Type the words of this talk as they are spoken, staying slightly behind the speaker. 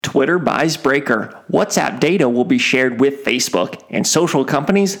Twitter buys Breaker. WhatsApp data will be shared with Facebook, and social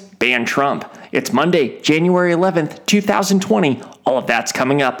companies ban Trump. It's Monday, January 11th, 2020. All of that's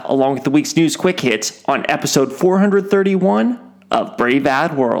coming up along with the week's news quick hits on episode 431 of Brave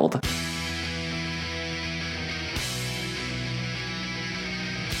Ad World.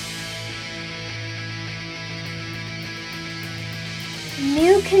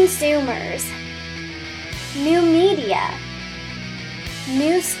 New consumers, new media,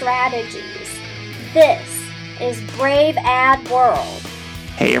 new strategies. This is Brave Ad World.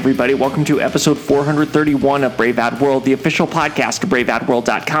 Hey everybody, welcome to episode 431 of Brave Ad World, the official podcast of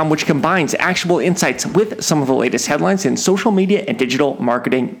braveadworld.com, which combines actionable insights with some of the latest headlines in social media and digital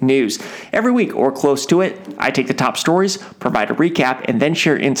marketing news. Every week or close to it, I take the top stories, provide a recap, and then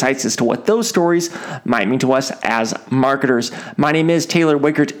share insights as to what those stories might mean to us as marketers. My name is Taylor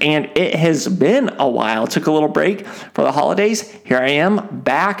Wickert, and it has been a while. Took a little break for the holidays. Here I am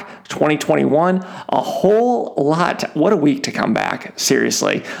back, 2021. A whole lot. What a week to come back.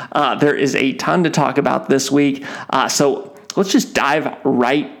 Seriously. There is a ton to talk about this week. So let's just dive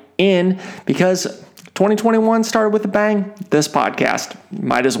right in because 2021 started with a bang. This podcast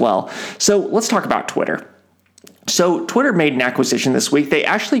might as well. So let's talk about Twitter. So Twitter made an acquisition this week. They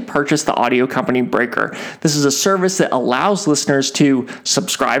actually purchased the audio company Breaker. This is a service that allows listeners to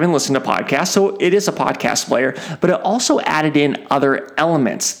subscribe and listen to podcasts. So it is a podcast player, but it also added in other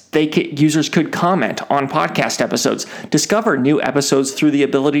elements. Users could comment on podcast episodes, discover new episodes through the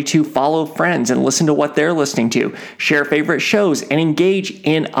ability to follow friends and listen to what they're listening to, share favorite shows, and engage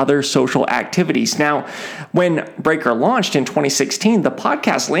in other social activities. Now, when Breaker launched in 2016, the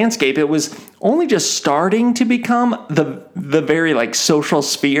podcast landscape, it was only just starting to become the very social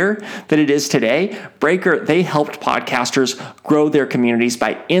sphere that it is today. Breaker, they helped podcasters grow their communities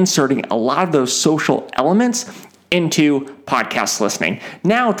by inserting a lot of those social elements into podcast listening.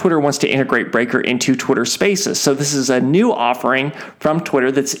 Now Twitter wants to integrate Breaker into Twitter Spaces. So this is a new offering from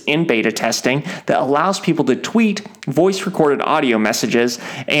Twitter that's in beta testing that allows people to tweet voice-recorded audio messages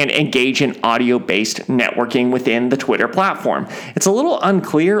and engage in audio-based networking within the Twitter platform. It's a little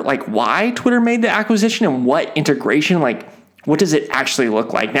unclear why Twitter made the acquisition and what integration, what does it actually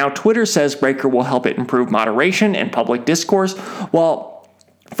look like? Now, Twitter says Breaker will help it improve moderation and public discourse, while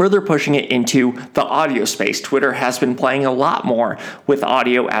further pushing it into the audio space. Twitter has been playing a lot more with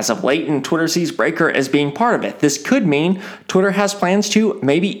audio as of late, and Twitter sees Breaker as being part of it. This could mean Twitter has plans to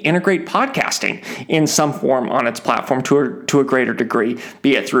maybe integrate podcasting in some form on its platform to a greater degree,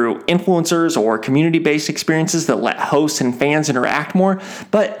 be it through influencers or community-based experiences that let hosts and fans interact more.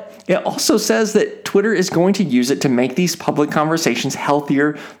 But it also says that Twitter is going to use it to make these public conversations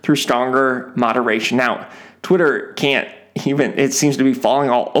healthier through stronger moderation. Now, Twitter can't it seems to be falling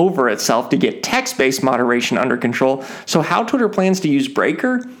all over itself to get text-based moderation under control. So how Twitter plans to use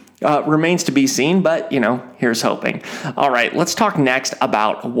Breaker remains to be seen, but, here's hoping. All right, let's talk next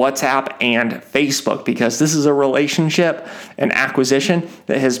about WhatsApp and Facebook, because this is a relationship, an acquisition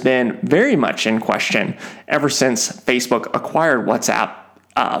that has been very much in question ever since Facebook acquired WhatsApp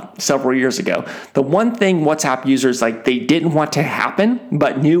several years ago. The one thing WhatsApp users they didn't want to happen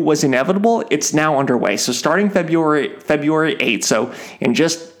but knew was inevitable, it's now underway. So starting February 8th, so in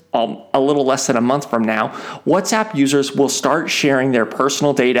just a little less than a month from now, WhatsApp users will start sharing their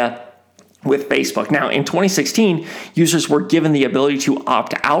personal data with Facebook. Now, in 2016, users were given the ability to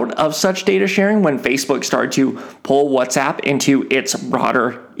opt out of such data sharing when Facebook started to pull WhatsApp into its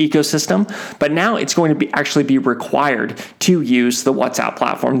broader ecosystem, but now it's going to actually be required to use the WhatsApp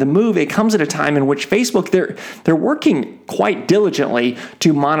platform. The move, it comes at a time in which Facebook, they're working quite diligently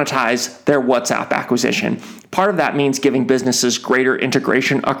to monetize their WhatsApp acquisition. Part of that means giving businesses greater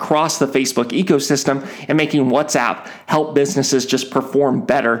integration across the Facebook ecosystem and making WhatsApp help businesses just perform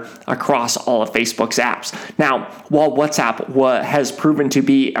better across all of Facebook's apps. Now, while WhatsApp has proven to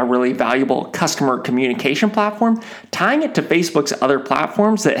be a really valuable customer communication platform, tying it to Facebook's other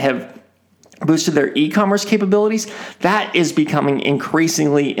platforms that have boosted their e-commerce capabilities, that is becoming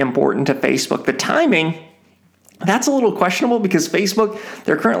increasingly important to Facebook. The timing, that's a little questionable because Facebook,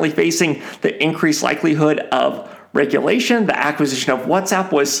 they're currently facing the increased likelihood of regulation. The acquisition of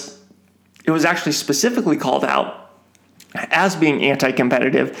WhatsApp was actually specifically called out as being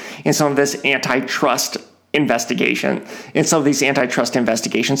anti-competitive in some of this antitrust investigation, in some of these antitrust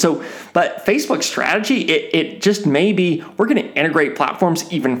investigations. So, but Facebook's strategy, it just may be, we're going to integrate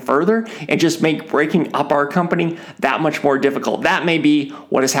platforms even further and just make breaking up our company that much more difficult. That may be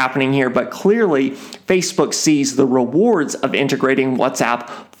what is happening here, but clearly Facebook sees the rewards of integrating WhatsApp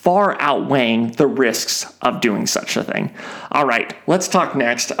far outweighing the risks of doing such a thing. All right, let's talk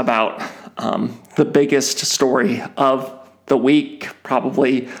next about the biggest story of the week,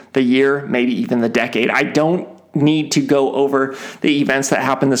 probably the year, maybe even the decade. I don't need to go over the events that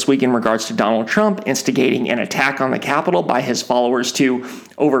happened this week in regards to Donald Trump instigating an attack on the Capitol by his followers to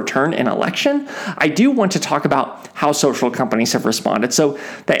overturn an election. I do want to talk about how social companies have responded. So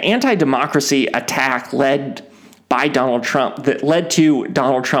the anti-democracy attack led to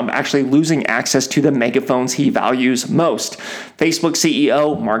Donald Trump actually losing access to the megaphones he values most. Facebook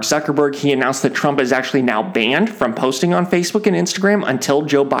CEO Mark Zuckerberg, he announced that Trump is actually now banned from posting on Facebook and Instagram until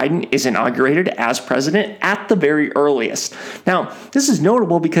Joe Biden is inaugurated as president at the very earliest. Now, this is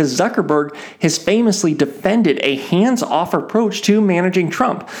notable because Zuckerberg has famously defended a hands-off approach to managing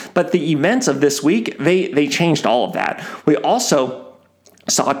Trump, but the events of this week, they changed all of that. We also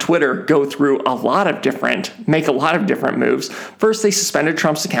saw Twitter go through make a lot of different moves. First, they suspended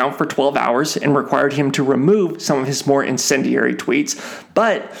Trump's account for 12 hours and required him to remove some of his more incendiary tweets.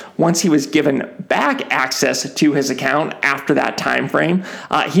 But once he was given back access to his account after that time frame,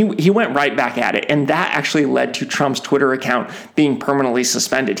 he went right back at it. And that actually led to Trump's Twitter account being permanently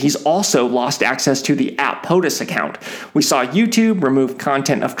suspended. He's also lost access to the @POTUS account. We saw YouTube remove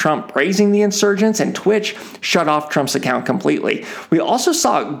content of Trump praising the insurgents, and Twitch shut off Trump's account completely. We also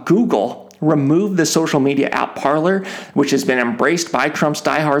saw Google remove the social media app Parler, which has been embraced by Trump's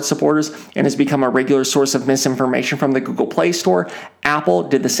diehard supporters and has become a regular source of misinformation from the Google Play Store. Apple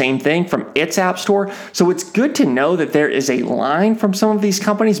did the same thing from its App Store. So it's good to know that there is a line from some of these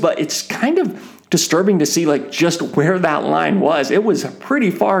companies, but it's kind of disturbing to see just where that line was. It was pretty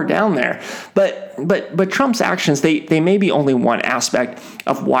far down there. But Trump's actions, they may be only one aspect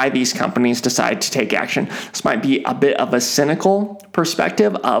of why these companies decide to take action. This might be a bit of a cynical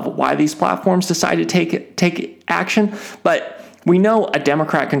perspective of why these platforms decide to take action, but we know a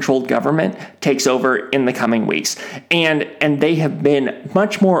Democrat-controlled government takes over in the coming weeks, and they have been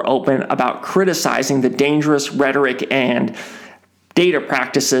much more open about criticizing the dangerous rhetoric and data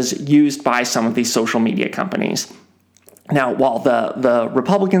practices used by some of these social media companies. Now, while the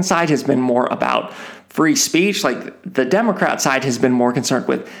Republican side has been more about free speech, the Democrat side has been more concerned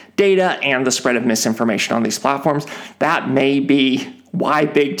with data and the spread of misinformation on these platforms. That may be why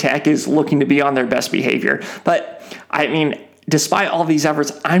big tech is looking to be on their best behavior. But I mean, despite all these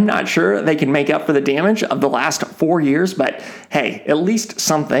efforts, I'm not sure they can make up for the damage of the last 4 years, but hey, at least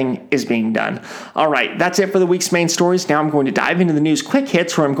something is being done. All right, that's it for the week's main stories. Now I'm going to dive into the news quick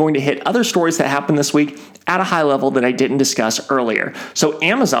hits, where I'm going to hit other stories that happened this week at a high level that I didn't discuss earlier. So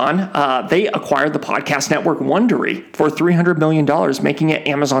Amazon, they acquired the podcast network Wondery for $300 million, making it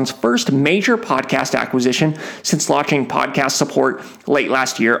Amazon's first major podcast acquisition since launching podcast support late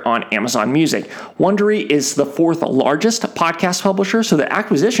last year on Amazon Music. Wondery is the fourth largest podcast publisher, so the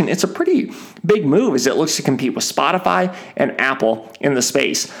acquisition, it's a pretty big move as it looks to compete with Spotify and Apple in the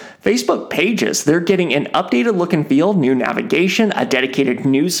space. Facebook Pages, they're getting an updated look and feel, new navigation, a dedicated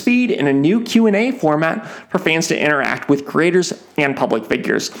news feed, and a new Q&A format for fans to interact with creators and public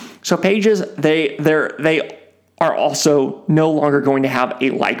figures. So Pages, they are also no longer going to have a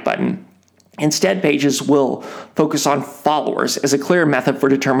like button. Instead, Pages will focus on followers as a clear method for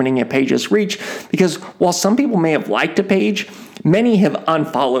determining a page's reach, because while some people may have liked a page, many have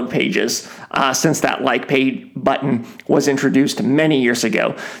unfollowed Pages since that like page button was introduced many years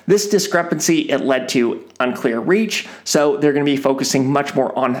ago. This discrepancy, it led to unclear reach, so they're going to be focusing much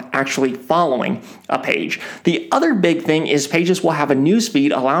more on actually following a page. The other big thing is Pages will have a news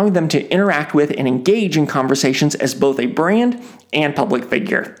feed allowing them to interact with and engage in conversations as both a brand and public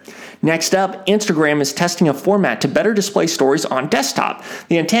figure. Next up, Instagram is testing a format to better display stories on desktop.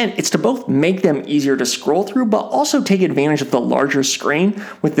 The intent is to both make them easier to scroll through, but also take advantage of the larger screen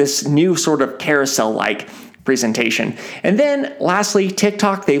with this new sort of carousel-like presentation. And then lastly,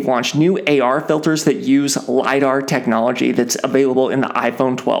 TikTok, they've launched new AR filters that use LiDAR technology that's available in the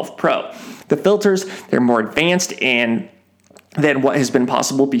iPhone 12 Pro. The filters, they're more advanced than what has been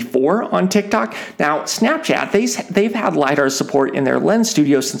possible before on TikTok. Now, Snapchat, they've had LiDAR support in their Lens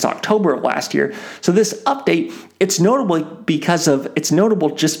Studio since October of last year. So this update, it's notable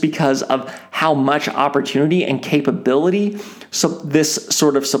just because of how much opportunity and capability this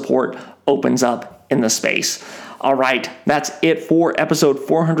sort of support opens up in the space. All right, that's it for episode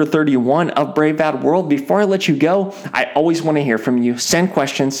 431 of Brave Bad World. Before I let you go, I always want to hear from you. Send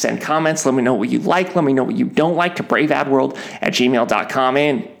questions, send comments. Let me know what you like. Let me know what you don't like to braveadworld@gmail.com.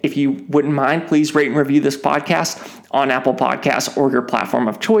 And if you wouldn't mind, please rate and review this podcast on Apple Podcasts or your platform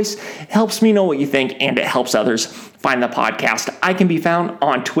of choice. It helps me know what you think, and it helps others find the podcast. I can be found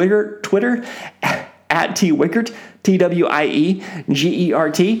on Twitter at TWiegert,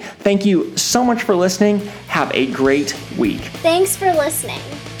 TWIEGERT. Thank you so much for listening. Have a great week. Thanks for listening.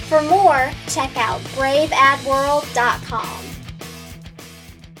 For more, check out braveadworld.com.